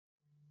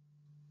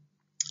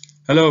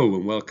Hello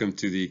and welcome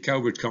to the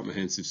Cowbridge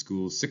Comprehensive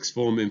School Sixth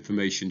Form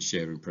Information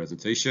Sharing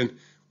Presentation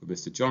with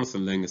Mr.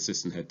 Jonathan Ling,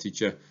 Assistant Head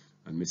Teacher,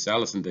 and Miss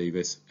Alison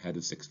Davis, Head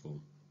of Sixth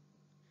Form.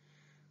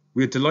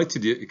 We are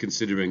delighted you're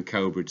considering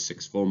Cowbridge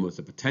Sixth Form as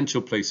a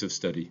potential place of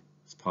study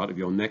as part of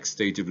your next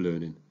stage of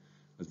learning,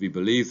 as we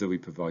believe that we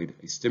provide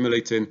a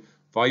stimulating,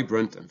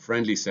 vibrant and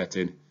friendly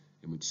setting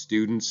in which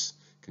students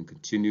can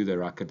continue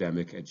their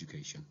academic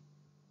education.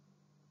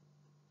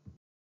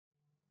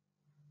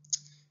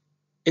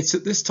 It's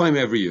at this time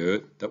every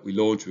year that we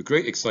launch with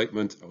great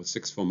excitement our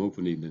Sixth Form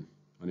Open Evening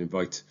and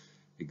invite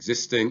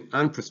existing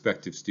and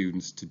prospective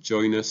students to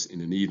join us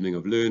in an evening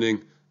of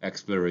learning,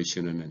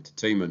 exploration and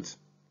entertainment.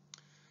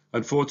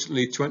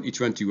 Unfortunately,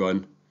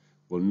 2021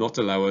 will not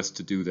allow us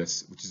to do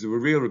this, which is a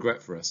real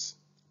regret for us.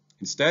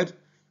 Instead,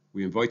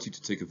 we invite you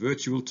to take a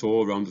virtual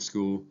tour around the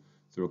school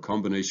through a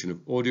combination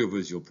of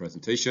audio-visual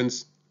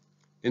presentations,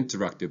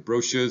 interactive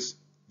brochures,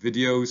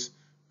 videos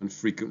and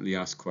frequently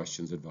asked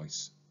questions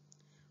advice.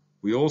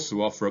 We also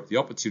offer up the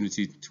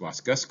opportunity to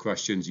ask us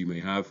questions you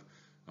may have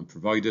and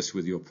provide us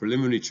with your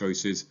preliminary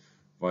choices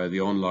via the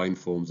online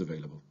forms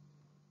available.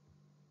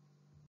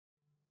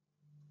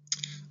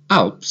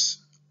 ALPS,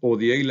 or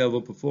the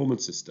A-Level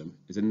Performance System,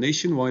 is a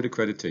nationwide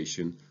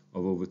accreditation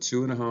of over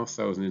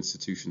 2,500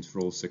 institutions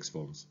for all sixth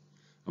forms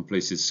and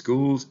places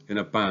schools in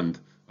a band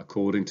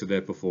according to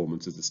their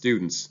performance as the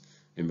students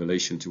in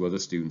relation to other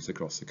students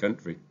across the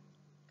country.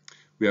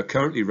 We are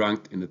currently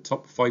ranked in the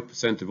top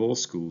 5% of all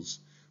schools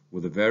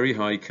with a very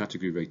high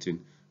category rating,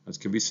 as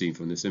can be seen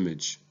from this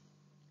image.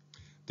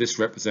 This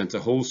represents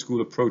a whole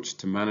school approach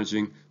to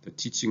managing the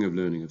teaching and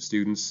learning of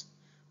students,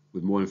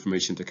 with more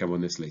information to come on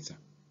this later.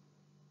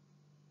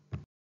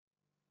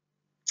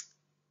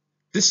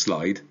 This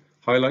slide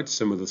highlights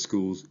some of the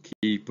school's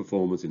key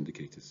performance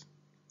indicators.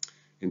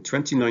 In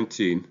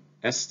 2019,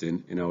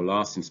 Estin, in our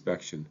last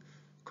inspection,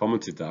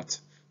 commented that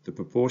the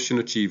proportion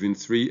achieving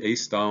 3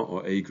 A-star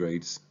or A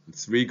grades and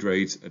 3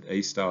 grades at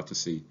A-star to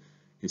C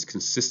is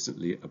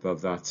consistently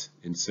above that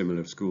in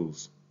similar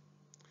schools.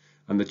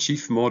 And the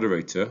Chief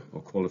Moderator, or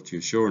Quality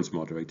Assurance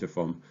Moderator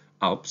from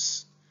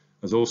ALPS,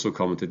 has also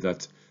commented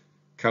that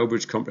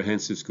Cowbridge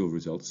Comprehensive School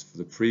results for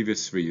the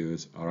previous 3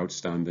 years are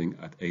outstanding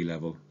at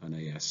A-level and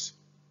AS.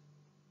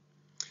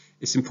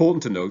 It's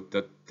important to note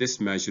that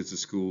this measures the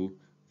school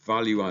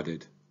value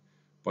added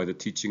by the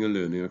teaching and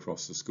learning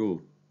across the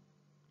school.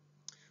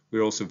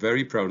 We're also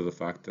very proud of the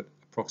fact that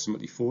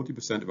approximately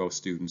 40% of our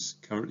students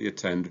currently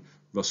attend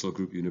Russell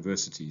Group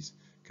universities,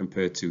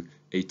 compared to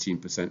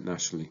 18%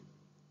 nationally.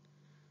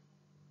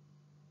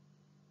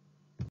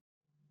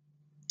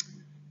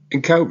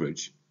 In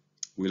Cowbridge,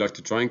 we like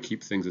to try and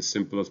keep things as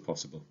simple as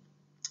possible,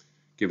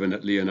 given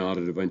that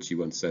Leonardo da Vinci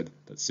once said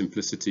that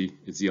simplicity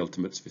is the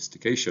ultimate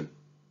sophistication.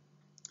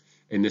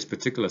 In this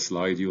particular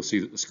slide, you'll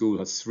see that the school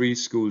has 3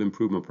 school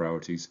improvement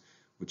priorities,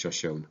 which are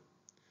shown: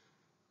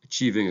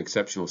 achieving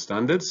exceptional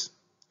standards,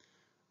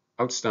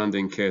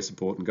 outstanding care,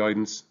 support and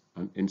guidance,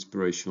 and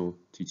inspirational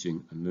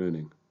teaching and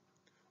learning.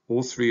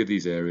 All 3 of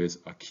these areas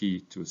are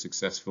key to a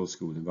successful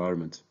school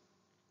environment.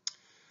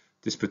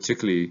 This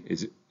particularly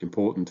is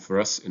important for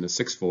us in a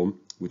sixth form,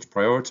 which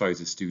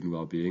prioritises student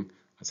well-being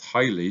as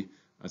highly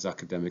as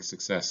academic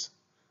success,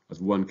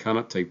 as one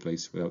cannot take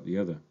place without the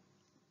other.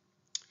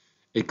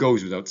 It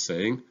goes without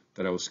saying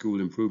that our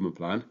school improvement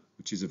plan,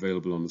 which is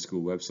available on the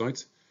school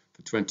website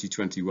for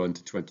 2021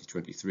 to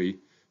 2023,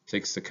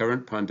 takes the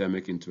current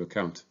pandemic into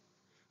account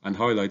and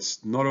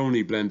highlights not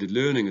only blended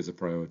learning as a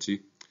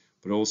priority,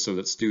 but also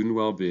that student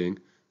well-being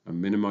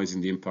and minimising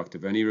the impact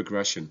of any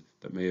regression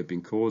that may have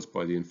been caused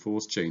by the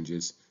enforced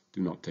changes do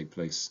not take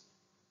place.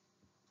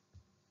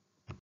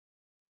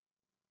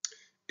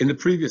 In the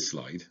previous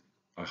slide,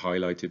 I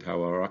highlighted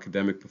how our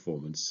academic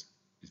performance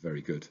is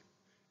very good.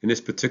 In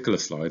this particular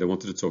slide, I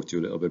wanted to talk to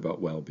you a little bit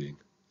about well-being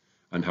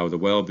and how the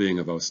well-being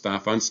of our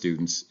staff and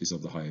students is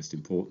of the highest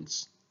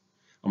importance.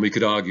 And we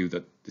could argue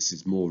that this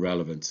is more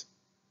relevant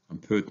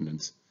and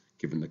pertinent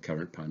given the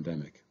current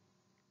pandemic.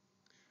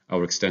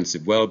 Our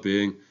extensive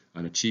well-being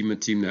and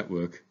achievement team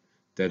network,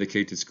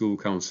 dedicated school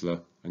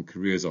counsellor and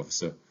careers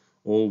officer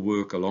all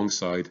work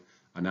alongside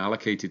an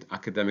allocated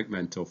academic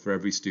mentor for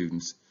every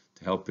student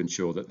to help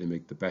ensure that they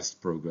make the best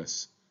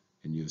progress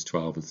in years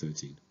 12 and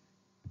 13.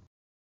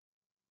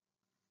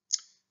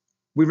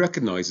 We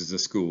recognise as a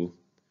school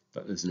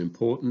that there's an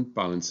important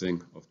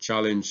balancing of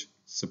challenge,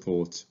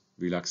 support,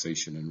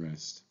 relaxation and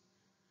rest.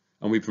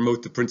 And we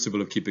promote the principle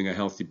of keeping a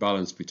healthy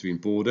balance between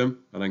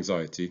boredom and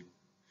anxiety.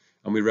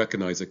 And we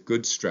recognise that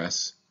good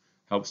stress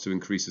helps to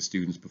increase a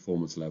student's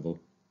performance level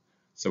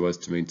so as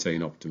to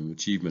maintain optimum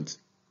achievement.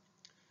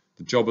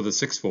 The job of the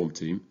sixth form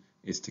team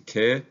is to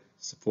care,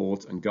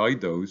 support and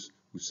guide those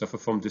who suffer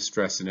from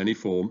distress in any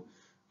form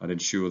and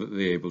ensure that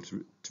they are able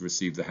to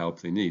receive the help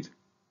they need.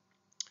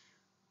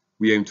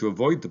 We aim to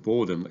avoid the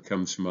boredom that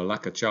comes from a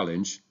lack of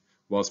challenge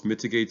whilst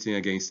mitigating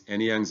against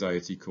any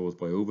anxiety caused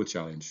by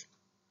over-challenge.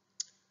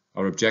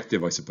 Our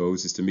objective, I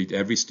suppose, is to meet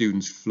every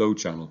student's flow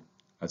channel,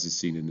 as is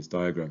seen in this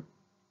diagram.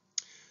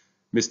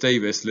 Ms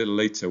Davis, a little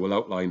later, will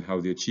outline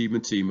how the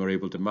achievement team are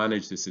able to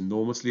manage this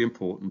enormously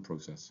important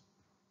process.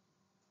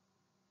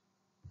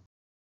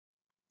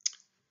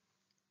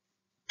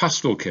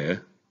 Pastoral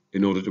care,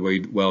 in order to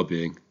aid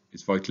well-being,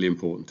 is vitally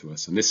important to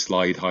us, and this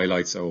slide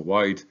highlights our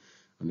wide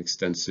and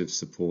extensive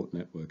support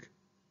network,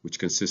 which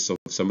consists of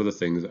some of the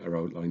things that are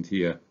outlined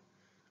here.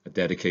 A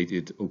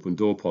dedicated open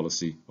door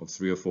policy of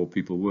 3 or 4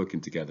 people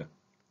working together,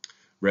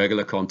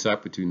 regular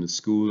contact between the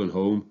school and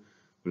home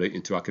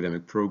relating to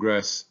academic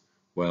progress,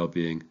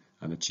 well-being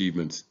and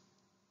achievement.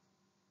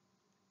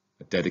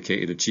 A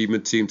dedicated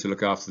achievement team to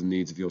look after the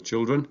needs of your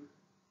children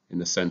in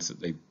the sense that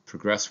they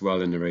progress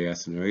well in their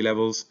AS and their A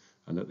levels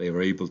and that they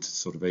are able to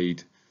sort of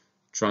aid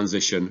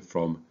transition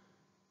from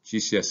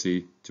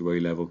GCSE to A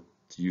level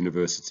to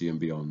university and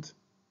beyond.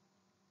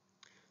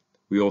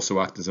 We also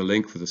act as a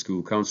link for the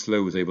school counsellor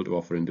who is able to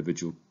offer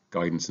individual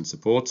guidance and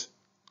support,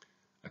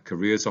 a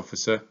careers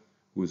officer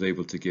who is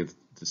able to give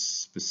the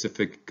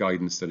specific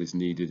guidance that is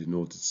needed in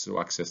order to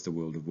access the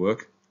world of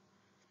work,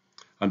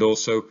 and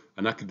also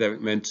an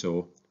academic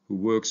mentor who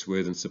works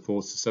with and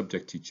supports the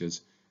subject teachers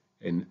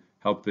in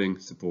helping,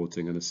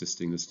 supporting and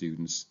assisting the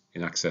students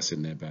in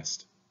accessing their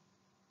best.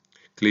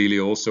 Clearly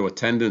also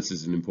attendance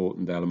is an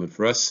important element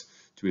for us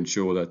to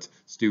ensure that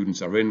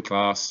students are in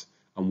class,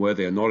 and where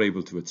they are not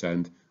able to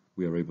attend,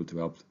 we are able to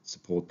help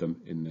support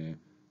them in their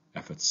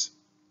efforts.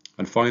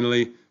 And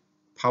finally,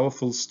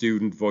 powerful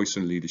student voice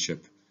and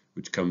leadership,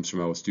 which comes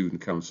from our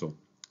student council,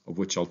 of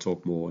which I'll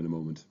talk more in a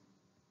moment.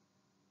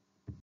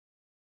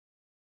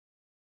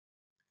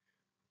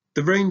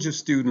 The range of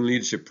student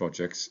leadership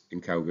projects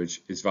in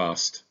Cowbridge is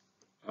vast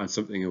and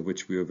something of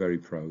which we are very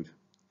proud.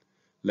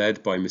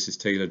 Led by Mrs.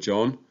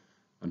 Taylor-John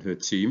and her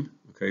team,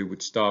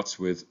 which starts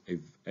with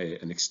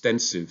an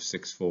extensive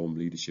sixth form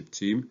leadership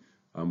team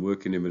and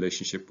working in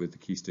relationship with the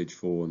Key Stage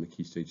 4 and the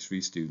Key Stage 3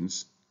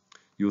 students.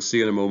 You'll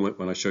see in a moment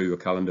when I show you a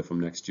calendar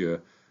from next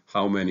year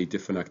how many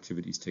different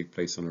activities take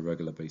place on a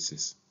regular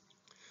basis.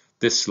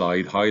 This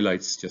slide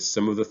highlights just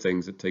some of the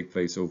things that take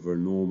place over a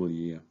normal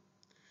year.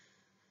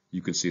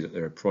 You can see that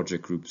there are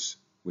project groups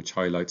which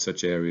highlight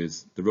such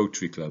areas: the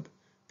Rotary Club,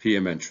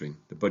 peer mentoring,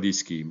 the Buddy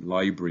Scheme,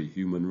 Library,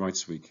 Human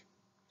Rights Week.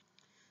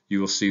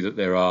 You will see that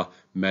there are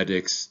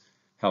medics,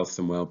 health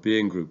and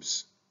well-being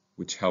groups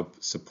which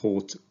help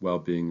support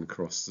well-being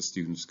across the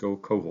students'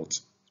 cohort.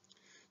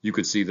 You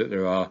could see that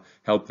there are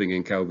Helping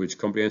in Cowbridge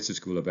comprehensive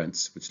school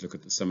events which look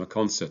at the summer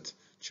concert,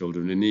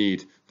 Children in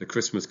Need, the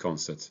Christmas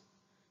concert,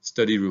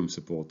 study room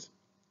support.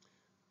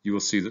 You will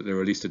see that there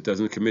are at least a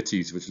dozen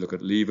committees which look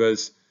at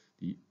levers,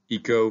 the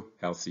Eco,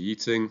 Healthy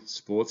Eating,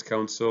 Sports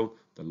Council,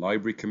 the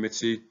Library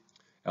Committee,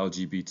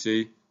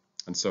 LGBT,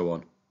 and so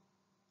on.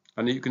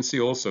 And you can see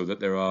also that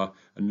there are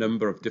a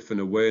number of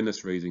different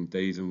awareness raising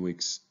days and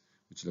weeks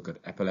which look at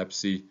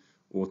epilepsy,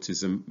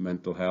 autism,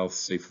 mental health,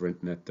 Safer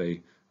Internet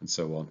Day, and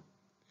so on.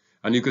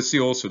 And you can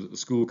see also that the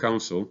school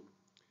council,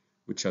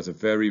 which has a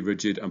very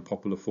rigid and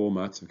popular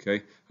format,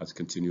 has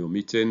continual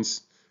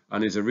meetings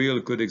and is a real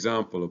good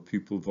example of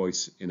pupil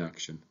voice in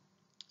action.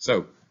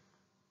 So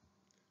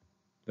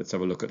let's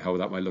have a look at how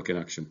that might look in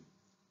action.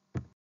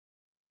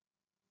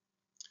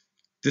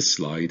 This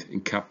slide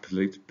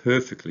encapsulates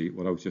perfectly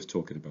what I was just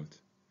talking about.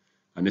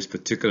 And this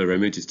particular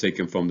image is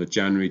taken from the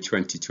January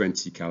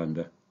 2020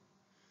 calendar.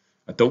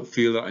 I don't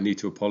feel that I need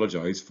to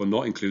apologise for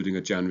not including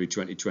a January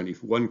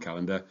 2021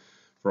 calendar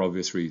for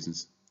obvious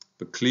reasons,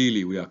 but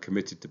clearly we are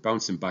committed to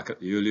bouncing back at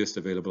the earliest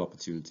available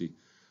opportunity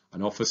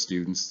and offer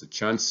students the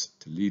chance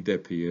to lead their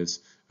peers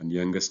and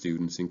younger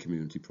students in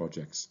community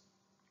projects.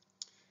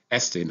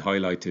 Estin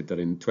highlighted that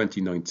in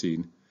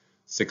 2019,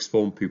 sixth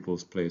form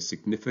pupils play a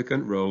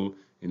significant role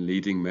in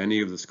leading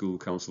many of the school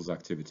council's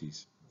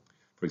activities.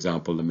 For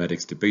example, the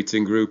Medics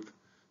Debating Group,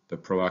 the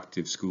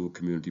Proactive School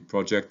Community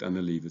Project and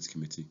the Levers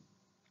Committee.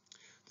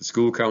 The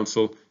school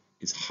council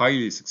is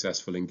highly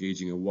successful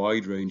engaging a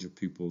wide range of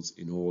pupils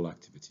in all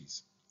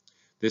activities.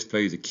 This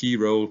plays a key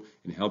role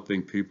in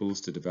helping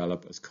pupils to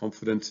develop as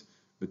confident,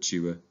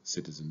 mature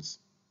citizens.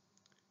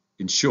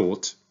 In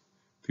short,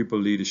 pupil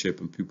leadership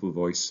and pupil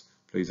voice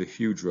plays a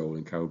huge role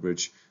in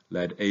Cowbridge,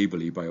 led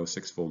ably by our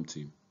sixth form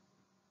team.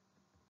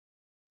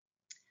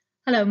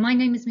 Hello, my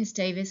name is Miss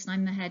Davis and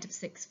I'm the head of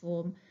sixth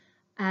form.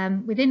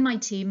 Within my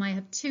team I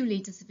have 2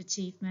 leaders of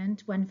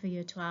achievement, one for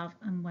year 12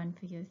 and one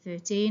for year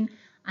 13,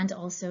 and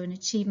also an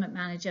achievement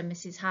manager,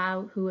 Mrs.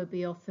 Howe, who will be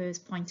your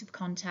first point of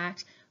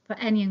contact for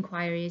any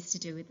inquiries to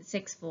do with the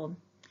sixth form.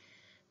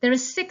 There are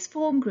 6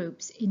 form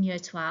groups in year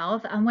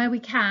 12, and where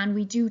we can,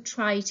 we do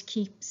try to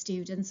keep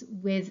students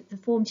with the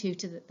form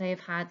tutor that they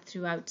have had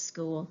throughout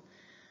school.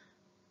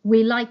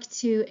 We like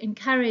to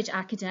encourage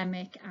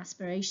academic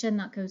aspiration,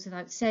 that goes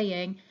without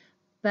saying,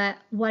 but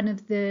one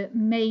of the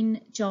main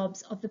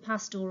jobs of the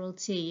pastoral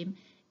team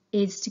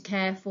is to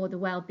care for the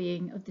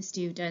well-being of the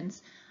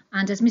students.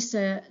 And as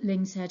Mr.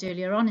 Ling said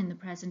earlier on in the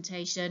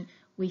presentation,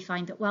 we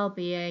find that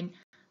well-being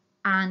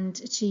and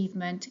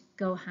achievement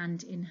go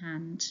hand in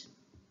hand.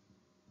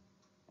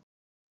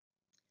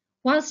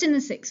 Whilst in the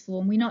sixth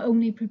form, we not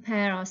only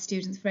prepare our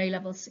students for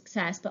A-level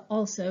success, but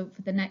also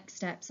for the next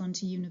steps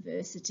onto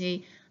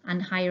university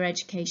and higher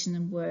education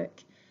and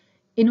work.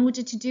 In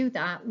order to do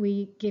that,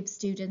 we give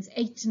students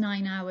 8 to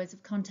 9 hours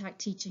of contact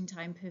teaching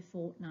time per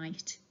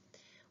fortnight.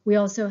 We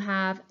also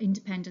have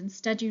independent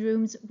study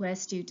rooms where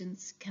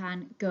students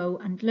can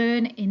go and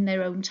learn in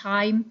their own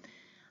time.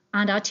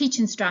 And our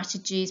teaching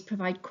strategies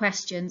provide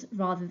questions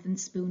rather than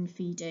spoon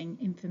feeding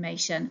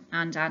information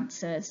and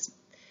answers.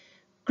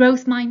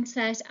 Growth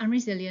mindset and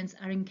resilience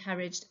are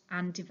encouraged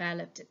and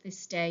developed at this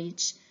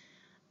stage.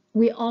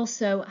 We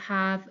also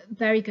have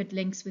very good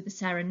links with the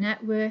SEREN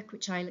network,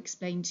 which I'll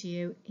explain to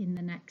you in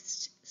the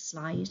next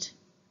slide.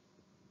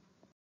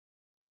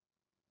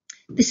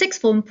 The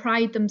sixth form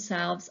pride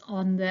themselves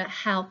on the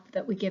help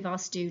that we give our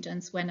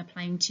students when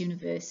applying to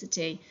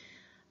university.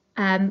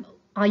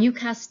 Our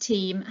UCAS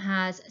team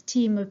has a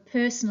team of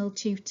personal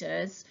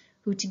tutors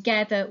who,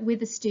 together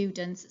with the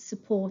students,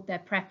 support their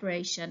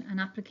preparation and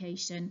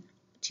application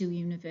to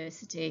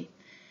university.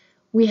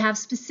 We have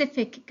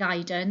specific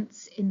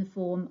guidance in the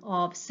form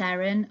of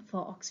SEREN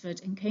for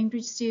Oxford and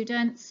Cambridge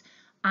students,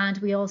 and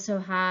we also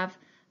have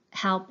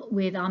help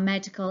with our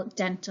medical,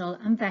 dental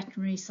and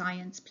veterinary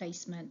science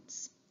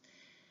placements.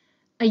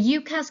 A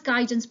UCAS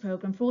guidance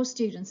programme for all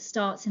students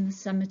starts in the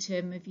summer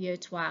term of Year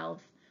 12,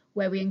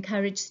 where we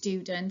encourage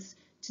students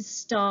to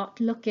start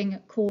looking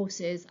at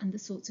courses and the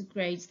sorts of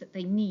grades that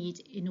they need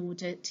in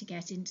order to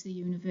get into the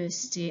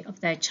university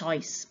of their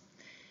choice.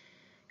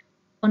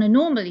 On a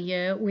normal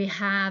year, we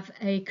have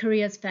a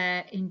careers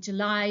fair in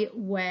July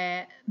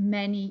where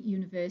many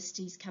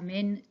universities come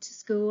in to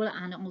school,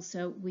 and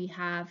also we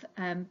have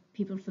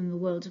people from the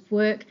world of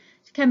work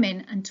to come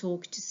in and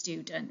talk to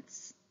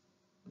students.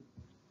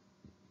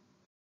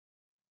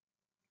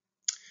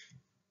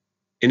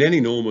 In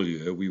any normal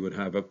year, we would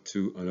have up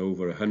to and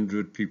over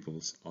 100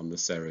 pupils on the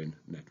SEREN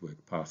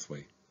network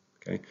pathway.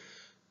 Okay,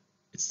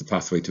 it's the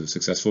pathway to a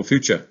successful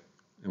future,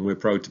 and we're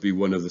proud to be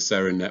one of the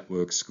SEREN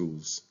network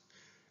schools,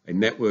 a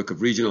network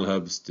of regional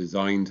hubs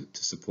designed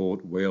to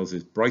support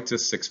Wales's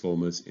brightest sixth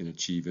formers in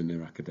achieving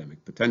their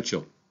academic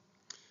potential.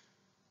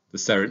 The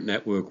SEREN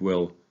network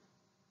will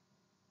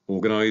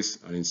organise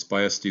and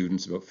inspire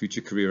students about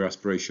future career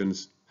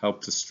aspirations,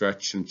 help to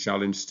stretch and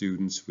challenge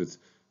students with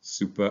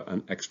super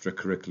and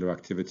extracurricular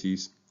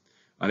activities,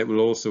 and it will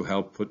also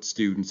help put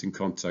students in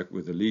contact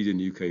with the leading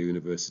UK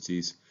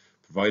universities,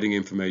 providing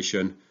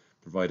information,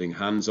 providing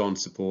hands-on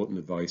support and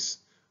advice,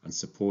 and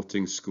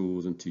supporting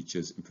schools and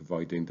teachers in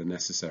providing the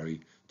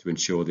necessary to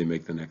ensure they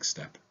make the next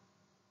step.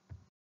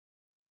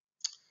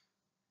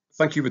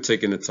 Thank you for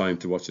taking the time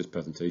to watch this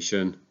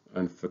presentation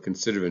and for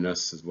considering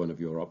us as one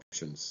of your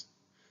options.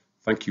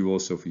 Thank you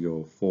also for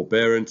your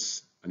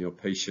forbearance and your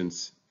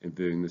patience in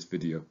viewing this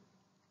video.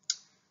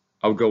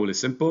 Our goal is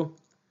simple: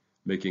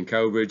 making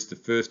Cowbridge the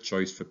first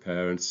choice for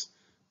parents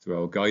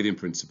through our guiding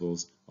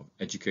principles of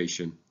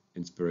education,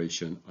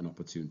 inspiration and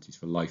opportunities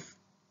for life,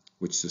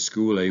 which the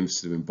school aims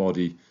to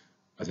embody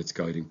as its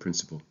guiding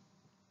principle.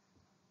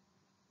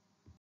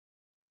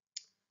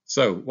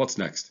 So what's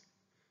next?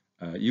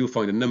 You'll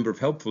find a number of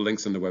helpful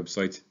links on the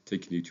website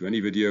taking you to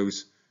any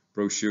videos,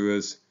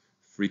 brochures,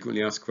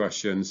 frequently asked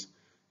questions,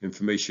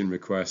 information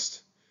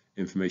request,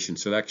 information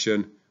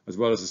selection, as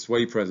well as a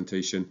Sway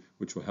presentation,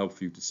 which will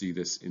help you to see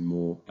this in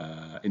more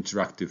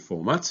interactive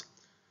format.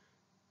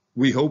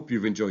 We hope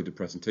you've enjoyed the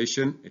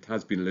presentation. It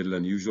has been a little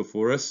unusual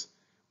for us.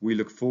 We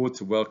look forward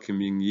to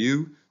welcoming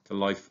you to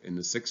life in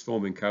the sixth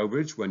form in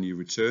Cowbridge when you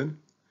return.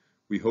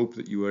 We hope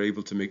that you are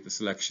able to make the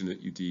selection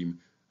that you deem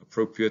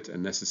appropriate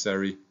and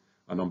necessary.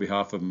 And on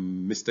behalf of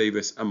Miss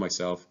Davis and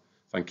myself,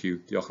 thank you.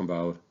 Diolch yn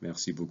fawr.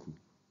 Merci beaucoup.